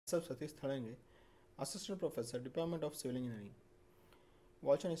Satish Thalange, Assistant Professor, Department of Civil Engineering,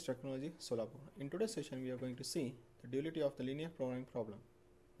 Walchand is Technology, Solapur. In today's session, we are going to see the duality of the linear programming problem.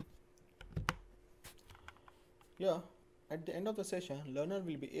 Here, at the end of the session, learner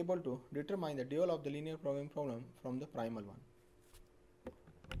will be able to determine the dual of the linear programming problem from the primal one.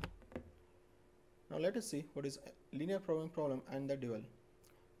 Now let us see what is linear programming problem and the dual.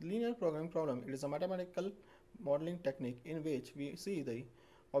 The linear programming problem, it is a mathematical modeling technique in which we see the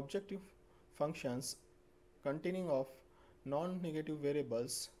objective functions containing of non-negative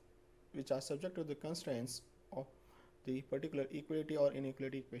variables which are subject to the constraints of the particular equality or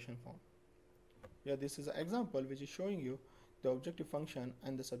inequality equation form. Here this is an example which is showing you the objective function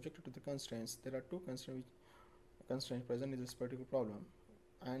and the subject to the constraints. There are two constraints present in this particular problem,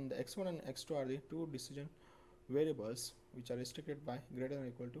 and the x1 and x2 are the two decision variables which are restricted by greater than or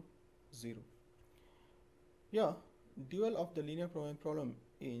equal to 0. Here, dual of the linear programming problem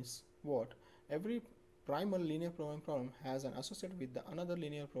is what? Every primal linear programming problem has an associated with the another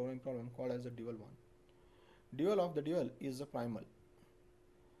linear programming problem called as a dual one. Dual of the dual is the primal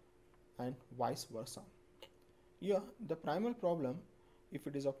and vice versa. Here, the primal problem, if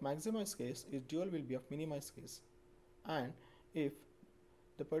it is of maximized case, its dual will be of minimized case, and if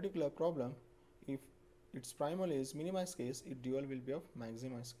the particular problem, if its primal is minimized case, its dual will be of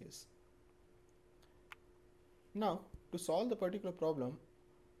maximized case. Now, to solve the particular problem,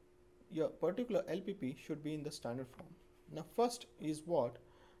 your particular LPP should be in the standard form. Now, first is what?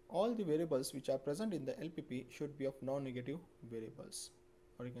 All the variables which are present in the LPP should be of non-negative variables,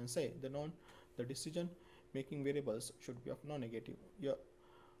 or you can say the decision making variables should be of non-negative. Here,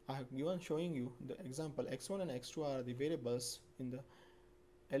 I have given showing you the example x1 and x2 are the variables in the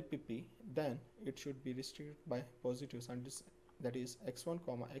LPP, then it should be restricted by positives, and this, that is x1,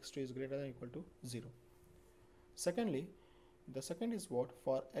 x2 is greater than or equal to 0. Secondly, the second is what?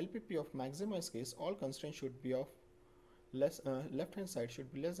 For LPP of maximized case, all constraints should be of left hand side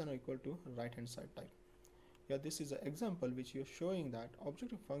should be less than or equal to right hand side type. Here this is an example which you are showing that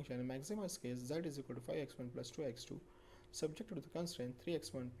objective function in maximized case z is equal to 5x1 plus 2x2 subject to the constraint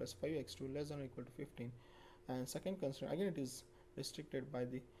 3x1 plus 5x2 less than or equal to 15, and second constraint again it is restricted by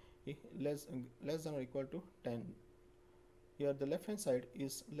the less than or equal to 10. Here the left hand side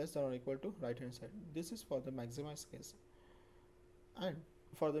is less than or equal to right hand side. This is for the maximized case, and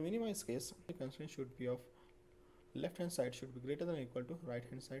for the minimized case the constraint should be of left hand side should be greater than or equal to right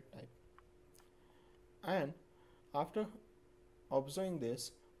hand side type. And after observing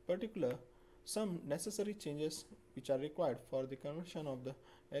this particular, some necessary changes which are required for the conversion of the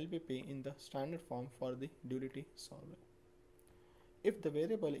LPP in the standard form for the duality solver. If the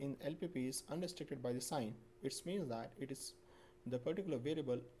variable in LPP is unrestricted by the sign, it means that it is the particular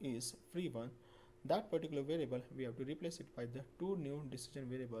variable is free one. That particular variable we have to replace it by the two new decision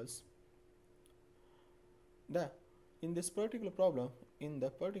variables. In this particular problem, in the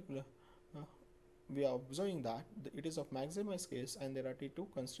particular we are observing that it is of maximized case and there are two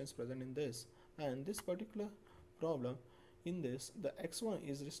constraints present in this, and this particular problem in this the x1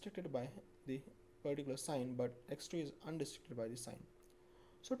 is restricted by the particular sign but x2 is unrestricted by the sign.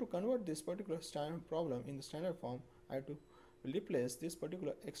 So to convert this particular standard problem in the standard form, I have to replace this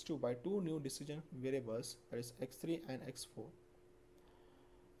particular x2 by two new decision variables, that is x3 and x4,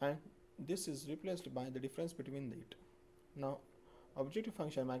 and this is replaced by the difference between it. Now objective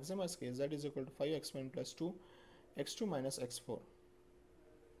function maximized case z is equal to 5x1 plus 2 x2 minus x4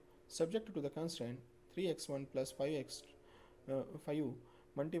 subject to the constraint 3x1 plus 5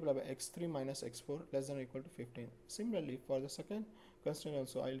 multiplied by x3 minus x4 less than or equal to 15. Similarly, for the second constraint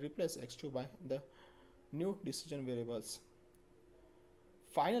also I will replace x2 by the new decision variables.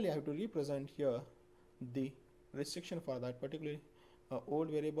 Finally, I have to represent here the restriction for that particular old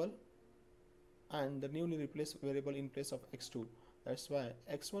variable and the newly replaced variable in place of x2. That's why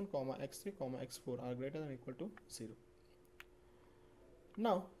x1, x3, x4 are greater than or equal to 0.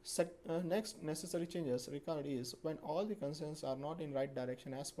 Now, next necessary changes required is when all the constraints are not in right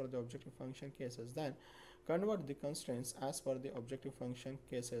direction as per the objective function cases, then convert the constraints as per the objective function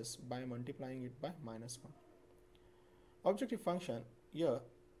cases by multiplying it by -1. Objective function here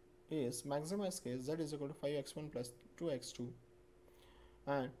is maximized case z is equal to 5x1 plus 2x2,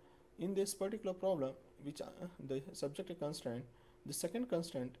 and in this particular problem which the subjective constraint, the second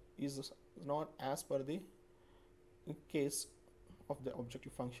constraint is not as per the case of the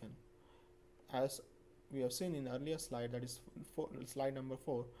objective function. As we have seen in earlier slide, that is slide number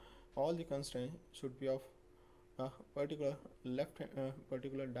 4, all the constraints should be of a particular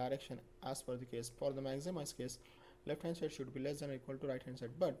particular direction as per the case. For the maximized case, left hand side should be less than or equal to right hand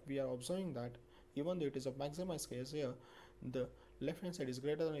side, but we are observing that even though it is a maximized case here, the left hand side is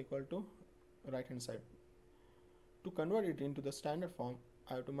greater than or equal to right hand side. To convert it into the standard form,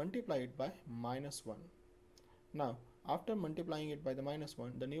 I have to multiply it by -1. Now, after multiplying it by the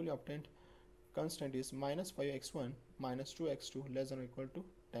 -1, the newly obtained constant is -5x1 minus 2x2 less than or equal to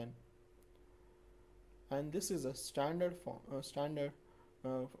 10. And this is a standard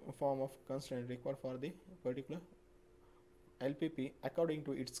form of constraint required for the particular LPP according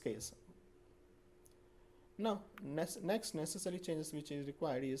to its case. Now, next necessary changes which is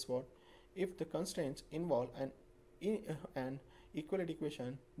required is what? If the constraints involve an equality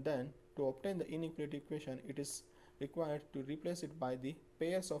equation, then to obtain the inequality equation, it is required to replace it by the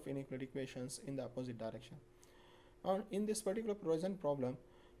pairs of inequality equations in the opposite direction. In this particular present problem,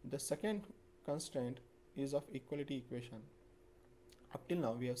 the second constraint is of equality equation. Up till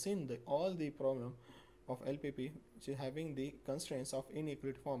now, we have seen all the problem of LPP which is having the constraints of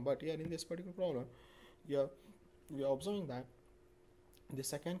inequality form, but here in this particular problem, we are observing that the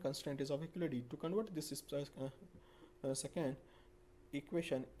second constraint is of equality. To convert this second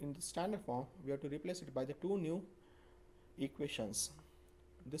equation in the standard form, we have to replace it by the two new equations.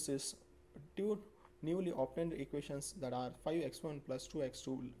 This is two newly obtained equations that are 5x1 plus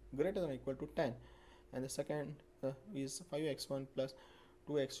 2x2 greater than or equal to 10, and the second is 5x1 plus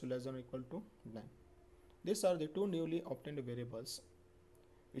 2x2 less than or equal to 9. These are the two newly obtained variables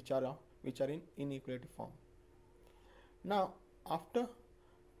which are in inequality form. Now, after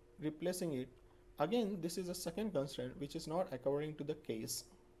replacing it, again this is a second constraint which is not according to the case.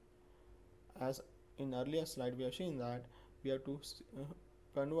 As in earlier slide we have seen that we have to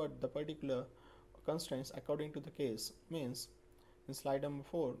convert the particular constraints according to the case. Means in slide number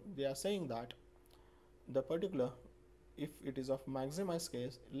 4 they are saying that the particular, if it is of maximized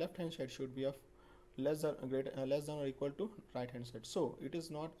case, left hand side should be of less than or equal to right hand side. So it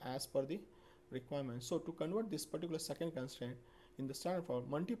is not as per the requirement. So to convert this particular second constraint in the standard form,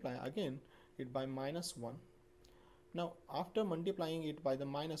 multiply again it by -1. Now after multiplying it by the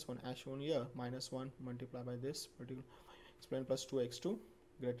 -1 as shown here, -1 multiplied by this particular x plus 2x2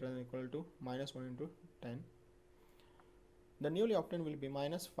 greater than or equal to -1 into 10. The newly obtained will be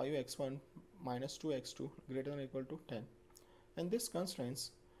 -5x1 minus 2x2 greater than or equal to 10. And this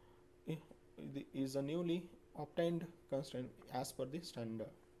constraints is a newly obtained constraint as per the standard.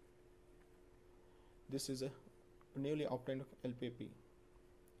 This is a newly obtained LPP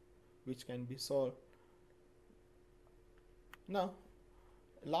which can be solved. Now,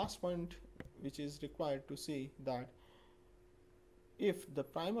 last point which is required to see that if the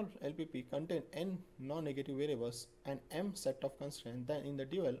primal LPP contain n non-negative variables and m set of constraints, then in the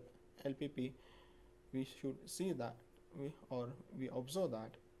dual LPP we should see that we observe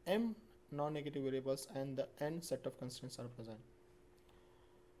that m non-negative variables and the n set of constraints are present.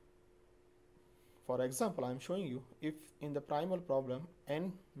 For example, I am showing you, if in the primal problem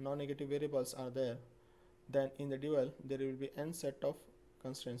n non-negative variables are there, then in the dual there will be n set of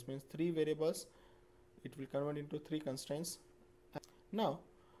constraints, means 3 variables, it will convert into 3 constraints. Now,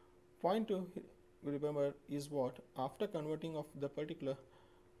 point to remember is what? After converting of the particular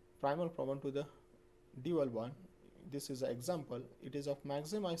primal problem to the dual one, this is an example, it is of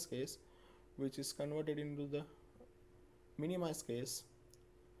maximized case which is converted into the minimized case.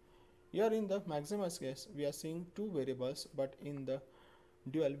 Here in the maximized case we are seeing 2 variables, but in the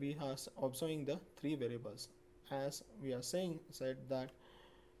dual we are observing the 3 variables. As we are said that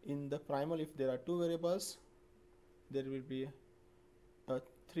in the primal, if there are 2 variables, there will be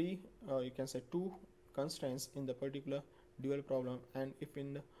you can say 2 constraints in the particular dual problem, and if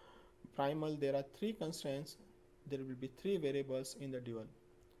in the primal there are 3 constraints, there will be 3 variables in the dual.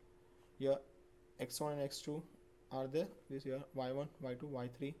 Here x1 and x2 are there, this here y1, y2,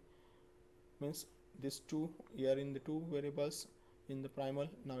 y3, means this 2 here in the 2 variables in the primal,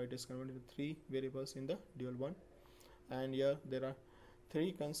 now it is converted to 3 variables in the dual one, and here there are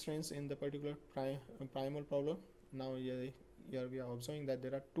 3 constraints in the particular primal problem. Now here we are observing that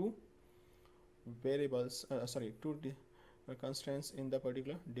there are 2 variables, constraints in the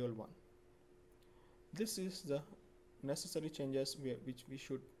particular dual one. This is the necessary changes which we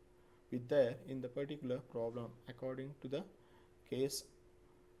should be there in the particular problem according to the case.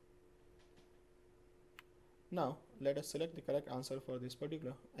 Now let us select the correct answer for this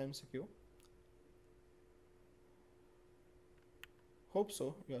particular MCQ. Hope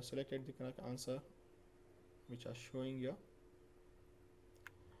so you have selected the correct answer which are showing here.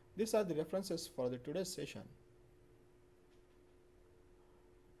 These are the references for the today's session.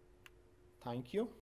 Thank you.